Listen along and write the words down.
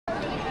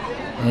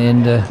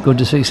and good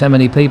to see so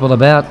many people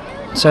about.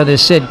 So they're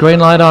set, green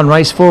light on,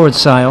 race forward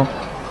sail.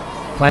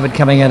 Flavoured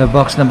coming out of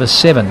box number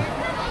 7.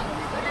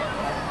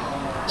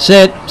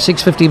 Set,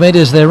 650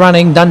 metres they're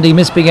running. Dundee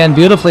Miss began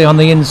beautifully on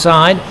the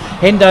inside.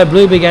 Hendo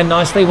Blue began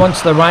nicely,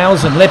 wants the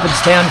rails, and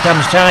Leopardstown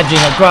comes charging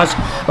across,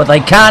 but they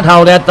can't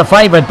hold out the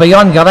favourite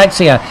Beyond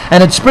Galaxia,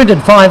 and it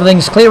sprinted 5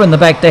 lengths clear in the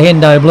back to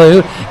Hendo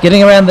Blue.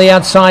 Getting around the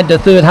outside to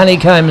third,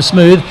 Honeycomb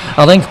Smooth.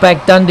 A length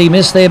back, Dundee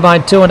Miss there by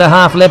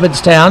 2.5,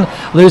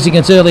 Leopardstown, losing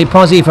its early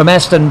posse from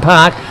Aston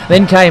Park.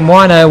 Then came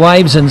Wino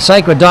Waves and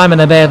Sacred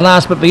Diamond a bad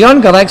last, but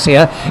Beyond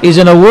Galaxia is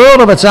in a world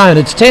of its own.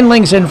 It's 10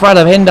 lengths in front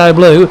of Hendo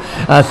Blue.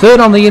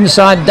 Third on the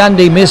inside,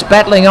 Dundee Miss,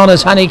 battling on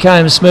as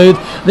Honeycomb Smooth.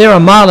 They're a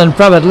mile in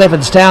front at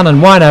Leopardstown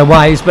and Wino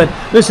Waves, but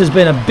this has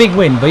been a big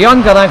win.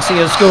 Beyond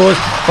Galaxia scores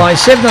by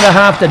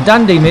 7.5 to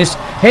Dundee Miss.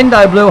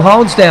 Hendo Blue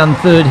holds down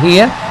third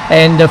here,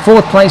 and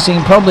fourth placing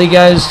probably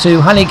goes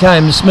to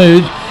Honeycomb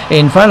Smooth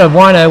in front of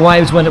Wino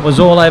Waves when it was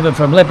all over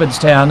from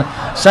Leopardstown.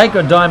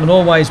 Sacred Diamond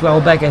always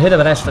well back ahead of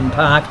it, Aston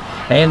Park,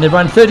 and they've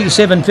run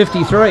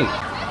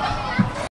 37.53.